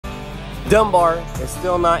Dunbar is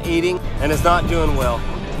still not eating and is not doing well.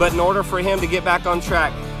 But in order for him to get back on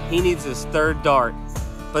track, he needs his third dart.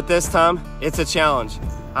 But this time, it's a challenge.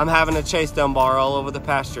 I'm having to chase Dunbar all over the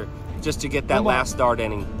pasture just to get that last dart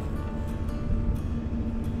inning.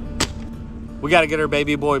 We got to get our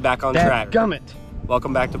baby boy back on track. Gummit.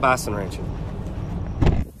 Welcome back to Bison ranching.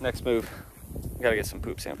 Next move, we got to get some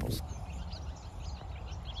poop samples.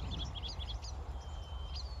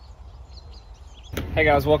 Hey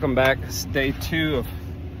guys, welcome back. It's day 2 of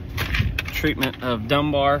treatment of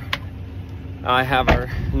Dunbar. I have our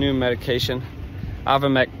new medication,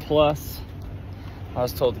 Avamec Plus. I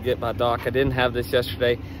was told to get by doc. I didn't have this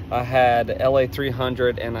yesterday. I had LA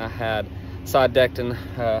 300 and I had Sodectin.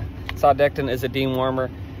 Sodectin is a dewormer.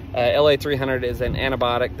 LA 300 is an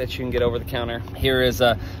antibiotic that you can get over the counter. Here is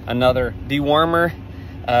another dewormer.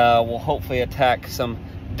 Will hopefully attack some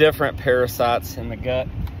different parasites in the gut.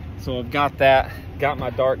 So I've got that. Got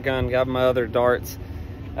my dart gun, got my other darts.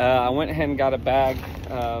 I went ahead and got a bag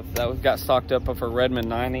that we've got stocked up of our Redmond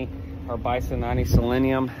 90, our Bison 90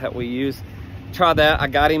 selenium that we use. Try that. I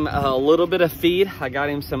got him a little bit of feed. I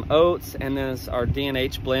got him some oats, and then our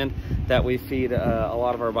DNH blend that we feed a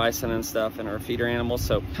lot of our bison and stuff and our feeder animals.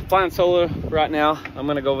 So flying solo right now. I'm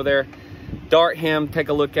gonna go over there, dart him, take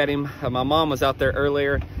a look at him. My mom was out there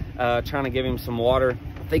earlier trying to give him some water.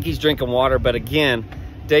 I think he's drinking water, but again,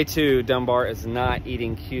 day 2, Dunbar is not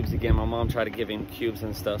eating cubes again. My mom tried to give him cubes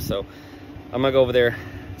and stuff. So I'm gonna go over there,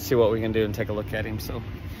 see what we can do and take a look at him. So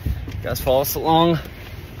guys, follow us along.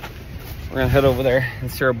 We're gonna head over there and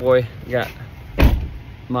see our boy. We got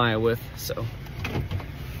Maya with, so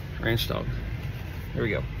ranch dog. Here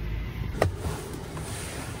we go.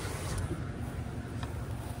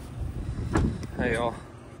 Hey y'all.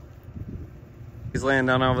 He's laying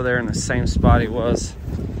down over there in the same spot he was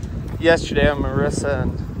yesterday. Marissa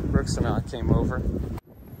and Brooks and I came over.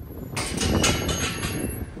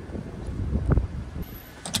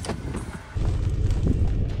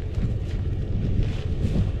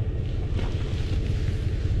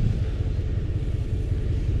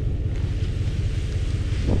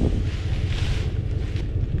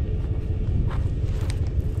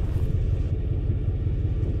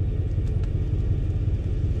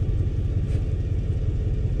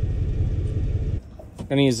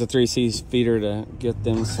 I'm gonna use the 3C's feeder to get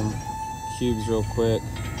them some cubes real quick.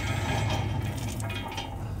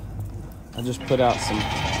 I just put out some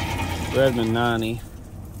Redmond 90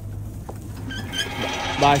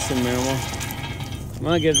 Bison mineral. I'm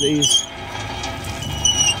gonna give these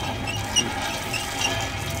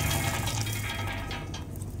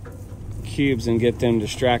cubes and get them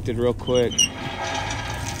distracted real quick. This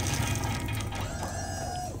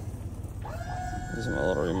is my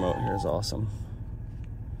little remote here, is awesome.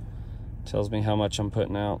 Tells me how much I'm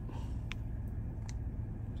putting out.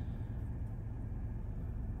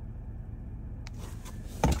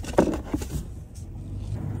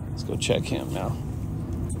 Let's go check him now.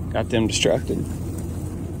 Got them distracted.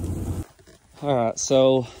 All right,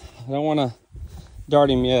 so I don't want to dart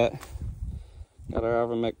him yet. Got our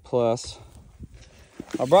Avamec Plus.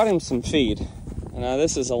 I brought him some feed. And now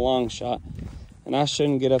this is a long shot, and I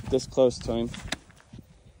shouldn't get up this close to him.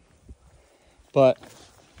 But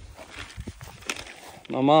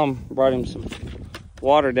my mom brought him some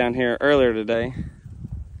water down here earlier today.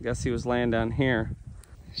 I guess he was laying down here.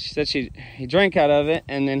 She said he drank out of it,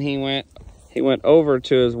 and then he went over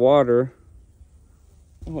to his water.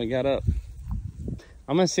 Oh, he got up.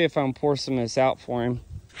 I'm gonna see if I can pour some of this out for him.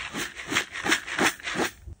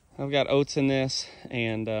 I've got oats in this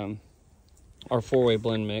and our 4-way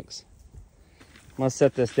blend mix. I'm gonna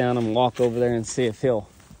set this down and walk over there and see if he'll.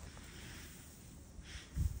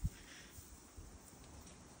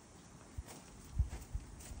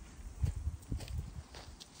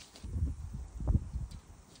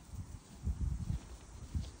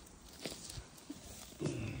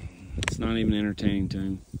 Not even entertaining to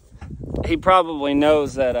him. He probably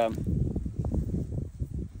knows that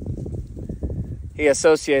he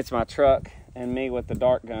associates my truck and me with the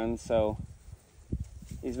dart gun, so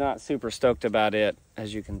he's not super stoked about it,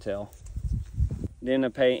 as you can tell.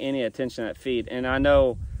 Didn't pay any attention to that feed, and I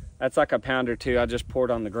know that's like a pound or 2 I just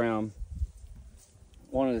poured on the ground.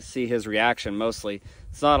 Wanted to see his reaction mostly.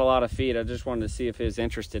 It's not a lot of feed. I just wanted to see if he was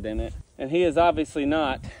interested in it, and he is obviously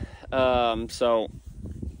not. So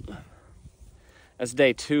that's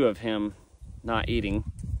day 2 of him not eating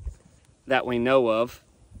that we know of.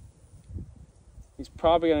 He's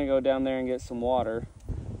probably gonna go down there and get some water,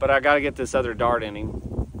 but I gotta get this other dart in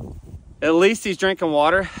him. At least he's drinking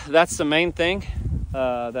water. That's the main thing,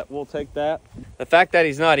 that we'll take that. The fact that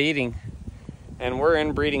he's not eating and we're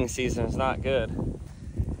in breeding season is not good.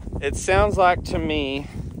 It sounds like to me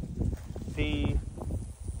the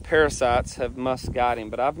parasites must got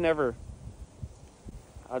him, but I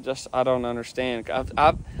don't understand.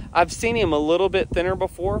 I've seen him a little bit thinner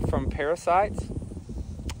before from parasites,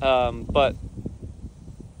 but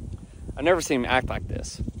I've never seen him act like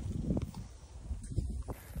this.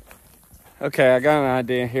 Okay, I got an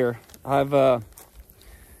idea here. I don't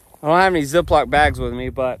have any Ziploc bags with me,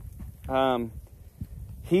 but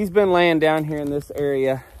he's been laying down here in this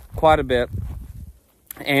area quite a bit,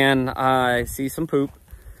 and I see some poop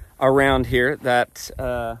around here that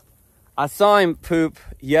I saw him poop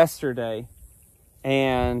yesterday,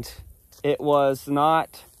 and it was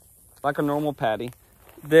not like a normal patty.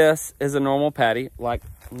 This is a normal patty, like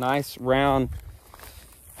nice round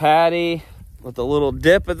patty with a little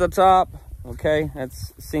dip at the top. Okay, that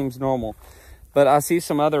seems normal. But I see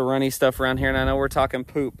some other runny stuff around here, and I know we're talking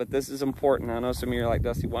poop, but this is important. I know some of you are like,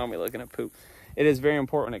 Dusty, why are we looking at poop? It is very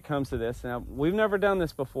important when it comes to this. Now, we've never done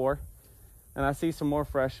this before, and I see some more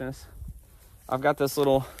freshness. I've got this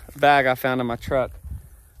little bag I found in my truck.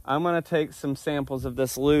 I'm going to take some samples of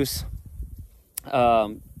this loose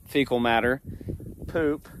fecal matter,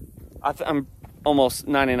 poop. I'm almost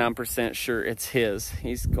 99% sure it's his.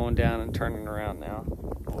 He's going down and turning around now.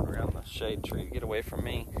 Going around the shade tree to get away from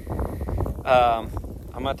me. I'm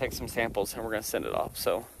going to take some samples and we're going to send it off.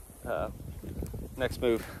 So, next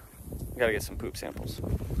move, we got to get some poop samples.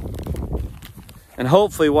 And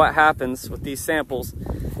hopefully what happens with these samples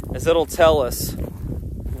is it'll tell us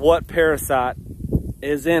what parasite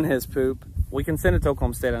is in his poop. We can send it to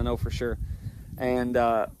Oklahoma State, I know for sure. And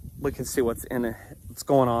we can see what's in it, what's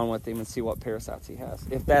going on with him, and see what parasites he has,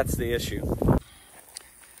 if that's the issue.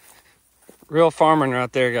 Real farming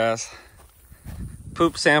right there, guys.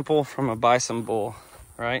 Poop sample from a bison bull,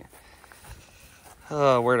 right?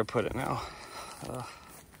 Where to put it now?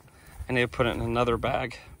 I need to put it in another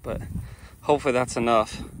bag, but hopefully that's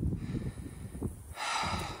enough.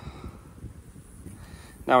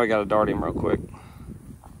 Now we gotta dart him real quick.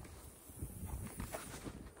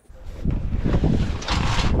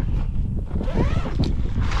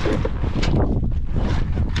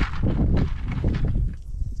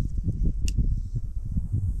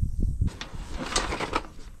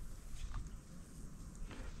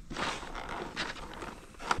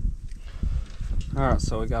 Alright,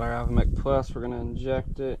 so we got our Avamec Plus. We're going to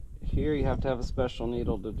inject it. Here you have to have a special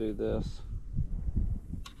needle to do this.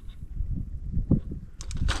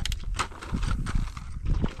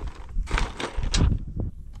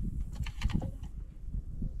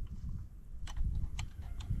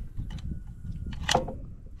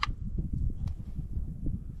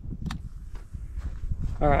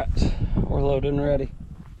 Alright, we're loaded and ready.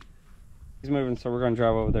 He's moving, so we're going to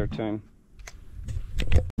drive over there to him.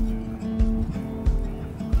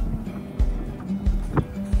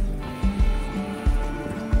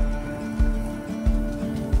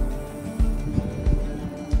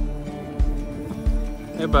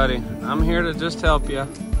 Hey buddy, I'm here to just help you.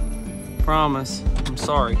 Promise. I'm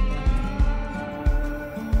sorry.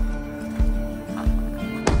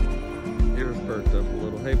 Ears perked up a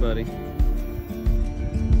little. Hey buddy.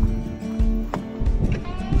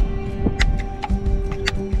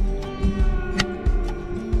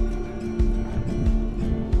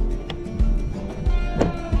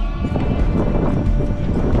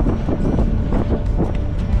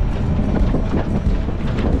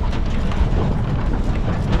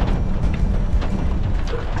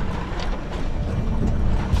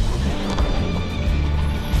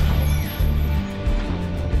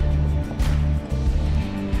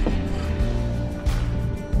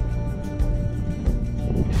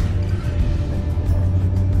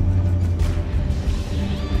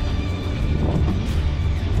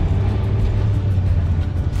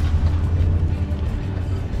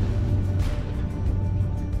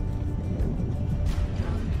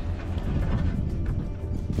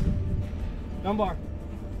 Dunbar.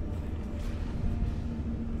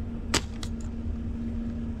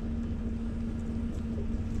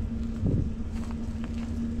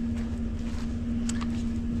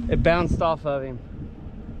 It bounced off of him.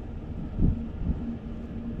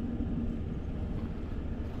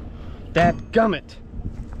 Dadgummit.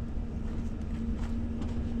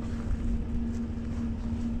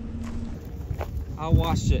 I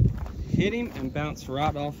watched it hit him and bounce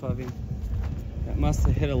right off of him. That must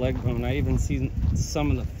have hit a leg bone. I even see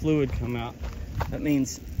some of the fluid come out. That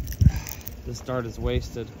means this dart is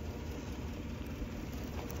wasted.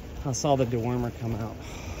 I saw the dewormer come out.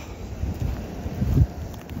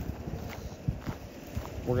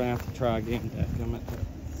 We're gonna have to try again. Dadgummit,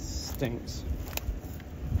 that stinks.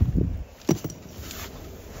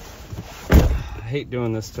 hate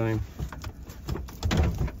doing this to him.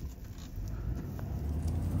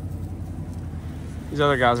 These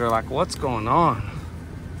other guys are like, what's going on?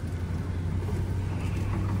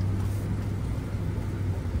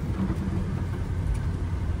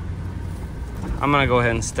 I'm gonna go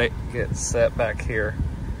ahead and get set back here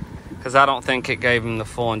because I don't think it gave him the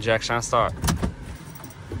full injection. I saw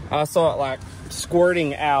it like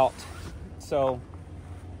squirting out. So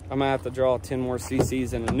I'm gonna have to draw 10 more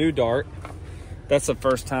cc's in a new dart. That's the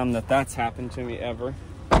first time that that's happened to me ever.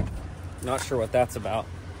 Not sure what that's about.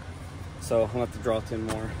 So I'll have to draw 10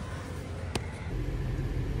 more.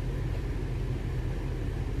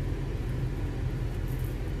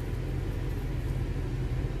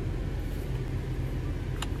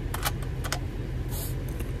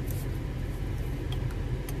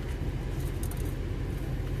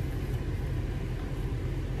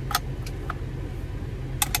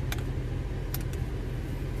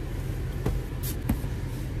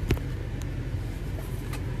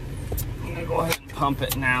 Go ahead and pump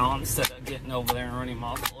it now instead of getting over there and running him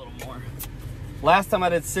off a little more. Last time I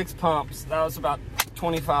did 6 pumps, that was about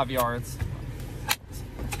 25 yards.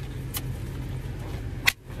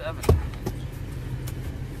 7.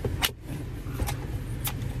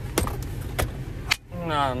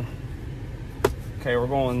 Nine. Okay, we're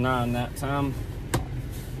going 9 that time.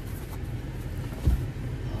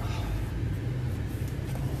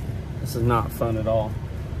 This is not fun at all,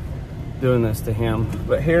 doing this to him.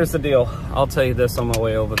 But here's the deal. I'll tell you this on my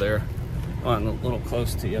way over there. Well, I'm a little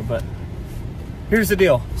close to you, but here's the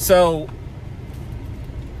deal. So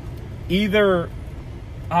either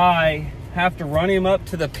I have to run him up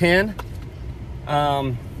to the pen,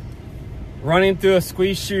 run him through a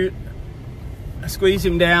squeeze chute, squeeze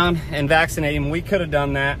him down and vaccinate him. We could have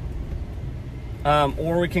done that.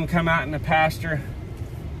 Or we can come out in the pasture,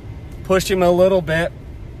 push him a little bit,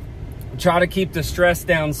 try to keep the stress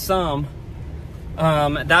down some.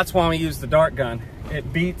 That's why we use the dart gun.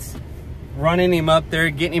 It beats running him up there,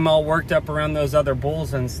 getting him all worked up around those other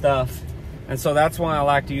bulls and stuff. And so that's why I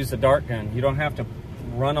like to use the dart gun. You don't have to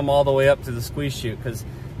run them all the way up to the squeeze chute because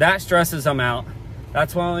that stresses them out.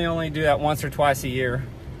 That's why we only do that once or twice a year.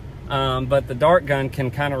 But the dart gun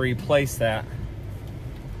can kind of replace that.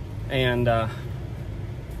 And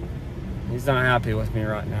he's not happy with me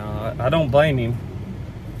right now. I don't blame him.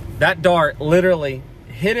 That dart literally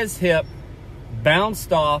hit his hip,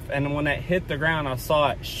 bounced off, and when it hit the ground, I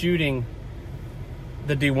saw it shooting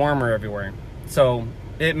the dewormer everywhere. So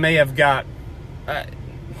it may have got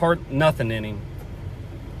nothing in him.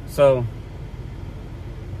 So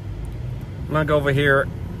I'm gonna go over here.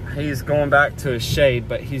 He's going back to his shade,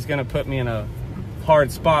 but he's gonna put me in a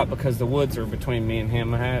hard spot because the woods are between me and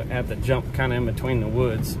him. I have to jump kind of in between the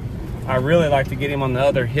woods. I really like to get him on the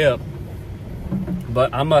other hip,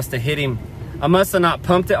 but I must have hit him. I must have not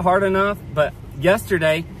pumped it hard enough, but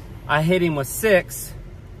yesterday I hit him with 6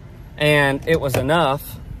 and it was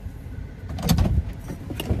enough.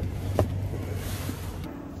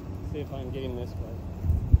 See if I can get him this way.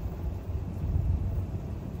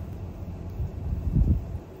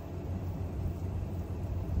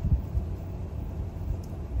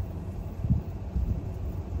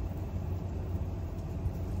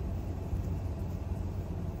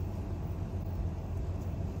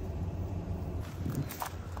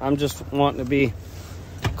 I'm just wanting to be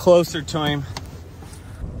closer to him.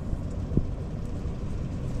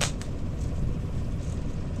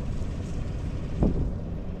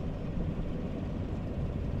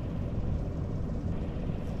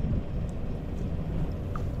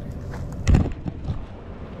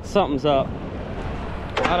 Something's up.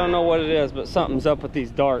 I don't know what it is, but something's up with these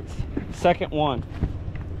darts. Second one.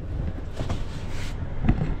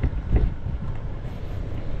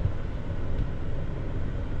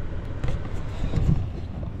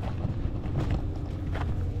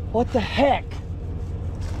 What the heck?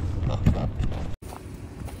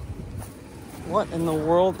 What in the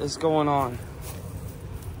world is going on?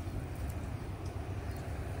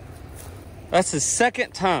 That's his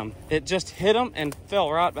second time. It just hit him and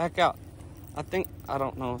fell right back out. I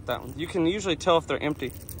don't know if that one. You can usually tell if they're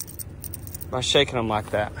empty by shaking them like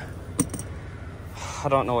that. I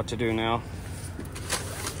don't know what to do now.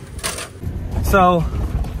 So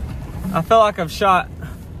I feel like I've shot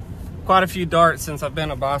quite a few darts since I've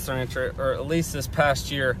been a Bison rancher, or at least this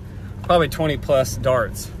past year, probably 20 plus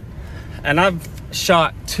darts. And I've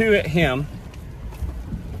shot 2 at him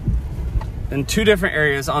in 2 different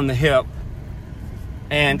areas on the hip.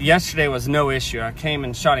 And yesterday was no issue. I came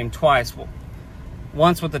and shot him twice.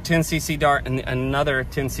 Once with a 10cc dart and another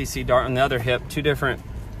 10cc dart on the other hip, 2 different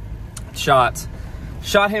shots.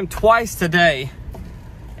 Shot him twice today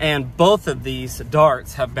and both of these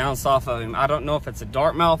darts have bounced off of him. I don't know if it's a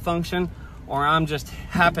dart malfunction or I'm just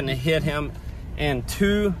happen to hit him in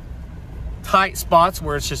two tight spots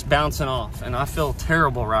where it's just bouncing off, and I feel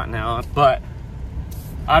terrible right now, but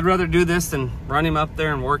I'd rather do this than run him up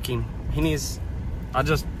there and work him. I'd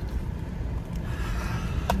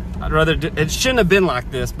rather do, it shouldn't have been like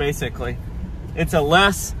this. Basically, it's a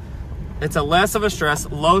less of a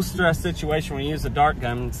low stress situation when you use a dart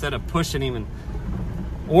gun instead of pushing him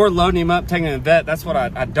or loading him up, taking him to the vet. That's what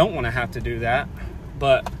I don't want to have to do that.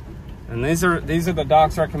 And these are the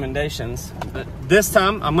doc's recommendations. But this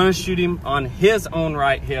time I'm going to shoot him on his own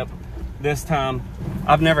right hip. This time,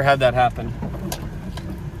 I've never had that happen.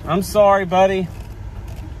 I'm sorry, buddy.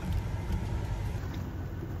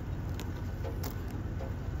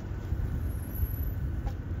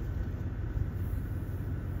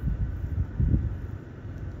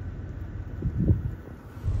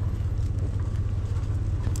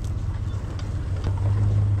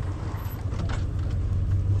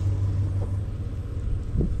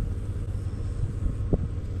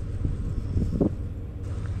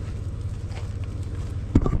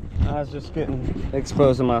 I was just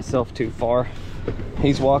exposing myself too far.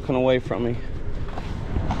 He's walking away from me.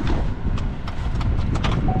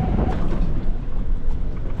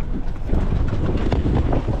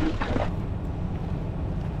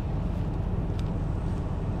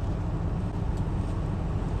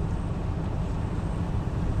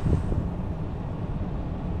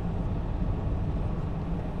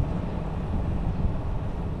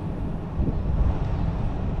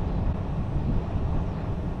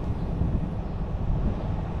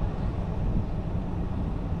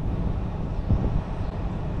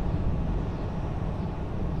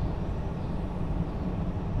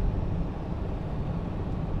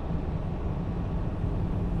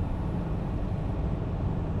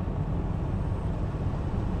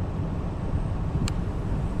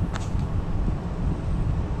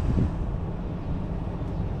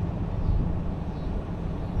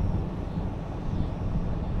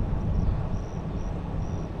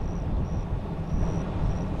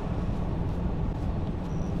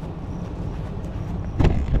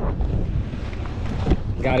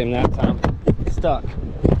 Got him that time. Stuck.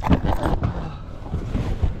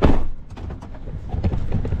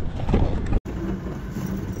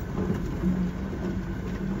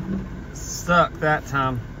 Stuck that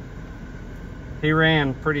time. He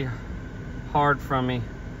ran pretty hard from me.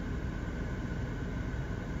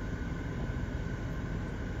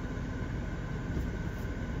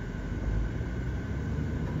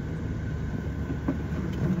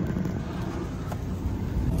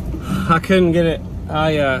 I couldn't get it.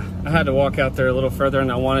 I had to walk out there a little further, and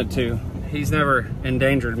I wanted to. He's never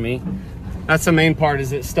endangered me. That's the main part,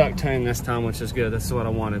 is it stuck to him this time, which is good. That's what I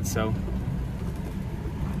wanted, so.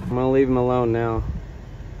 I'm gonna leave him alone now.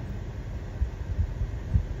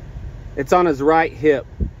 It's on his right hip,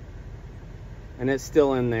 and it's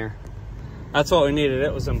still in there. That's what we needed.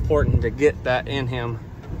 It was important to get that in him.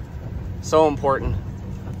 So important.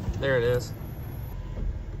 There it is.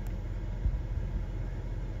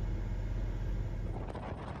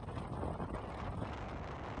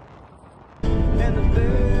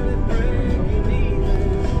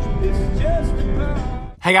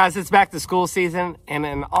 Hey guys, it's back to school season, and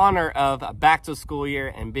in honor of back to school year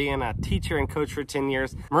and being a teacher and coach for 10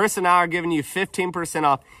 years, Marissa and I are giving you 15%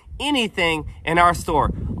 off anything in our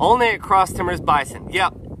store, only at Cross Timbers Bison.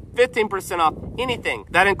 Yep, 15% off anything.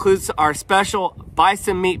 That includes our special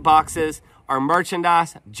Bison meat boxes, our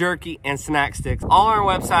merchandise, jerky, and snack sticks, all on our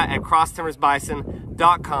website at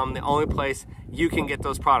crosstimbersbison.com, the only place you can get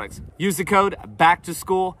those products. Use the code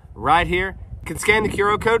BACKTOSCHOOL right here. You can scan the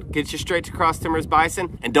QR code, get you straight to Cross Timbers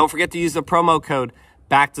Bison, and don't forget to use the promo code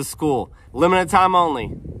BACKTOSCHOOL. Limited time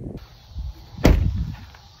only.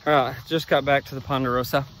 All right, just got back to the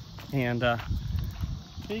Ponderosa, and what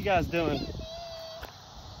are you guys doing?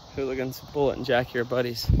 Hooligans, Bullet and Jack, your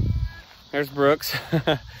buddies. There's Brooks.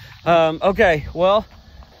 Okay, well,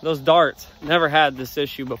 those darts, never had this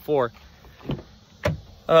issue before.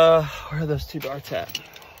 Where are those two darts at?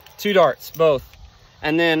 Two darts, both.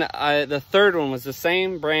 And then the third one was the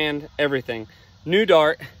same brand, everything. New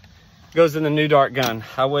dart, goes in the new dart gun.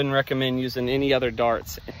 I wouldn't recommend using any other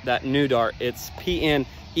darts. That new dart, it's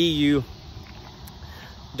PNEU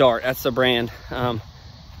dart, that's the brand.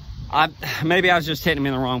 Maybe I was just hitting him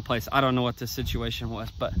in the wrong place. I don't know what the situation was,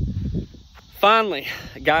 but finally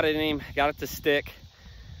got it in him, got it to stick.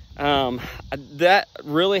 That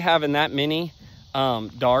really having that many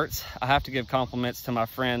darts, I have to give compliments to my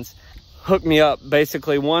friends. hooked me up.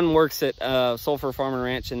 Basically, one works at Sulphur Farm and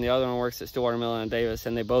Ranch, and the other one works at Stillwater Mill and Davis,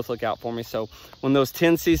 and they both look out for me. So when those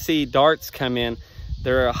 10cc darts come in,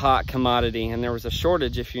 they're a hot commodity, and there was a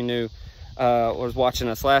shortage. If you knew, was watching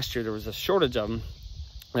us last year, there was a shortage of them.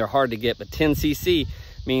 They're hard to get, but 10cc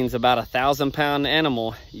means about 1,000-pound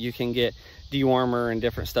animal. You can get dewormer and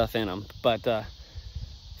different stuff in them. But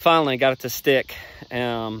finally got it to stick.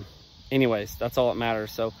 Anyways, that's all that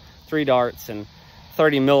matters. So 3 darts and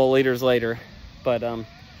 30 milliliters later. But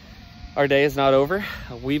our day is not over.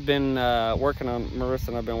 We've been working on, Marissa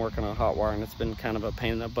and I've been working on hot wire, and it's been kind of a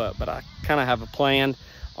pain in the butt, but I kind of have a plan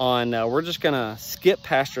on, we're just gonna skip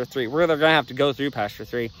pasture 3. We're gonna have to go through pasture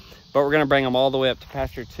 3, but we're gonna bring them all the way up to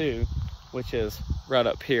pasture 2, which is right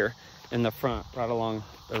up here in the front, right along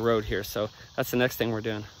the road here. So that's the next thing we're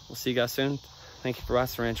doing. We'll see you guys soon. Thank you for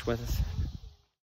Bison Ranch with us.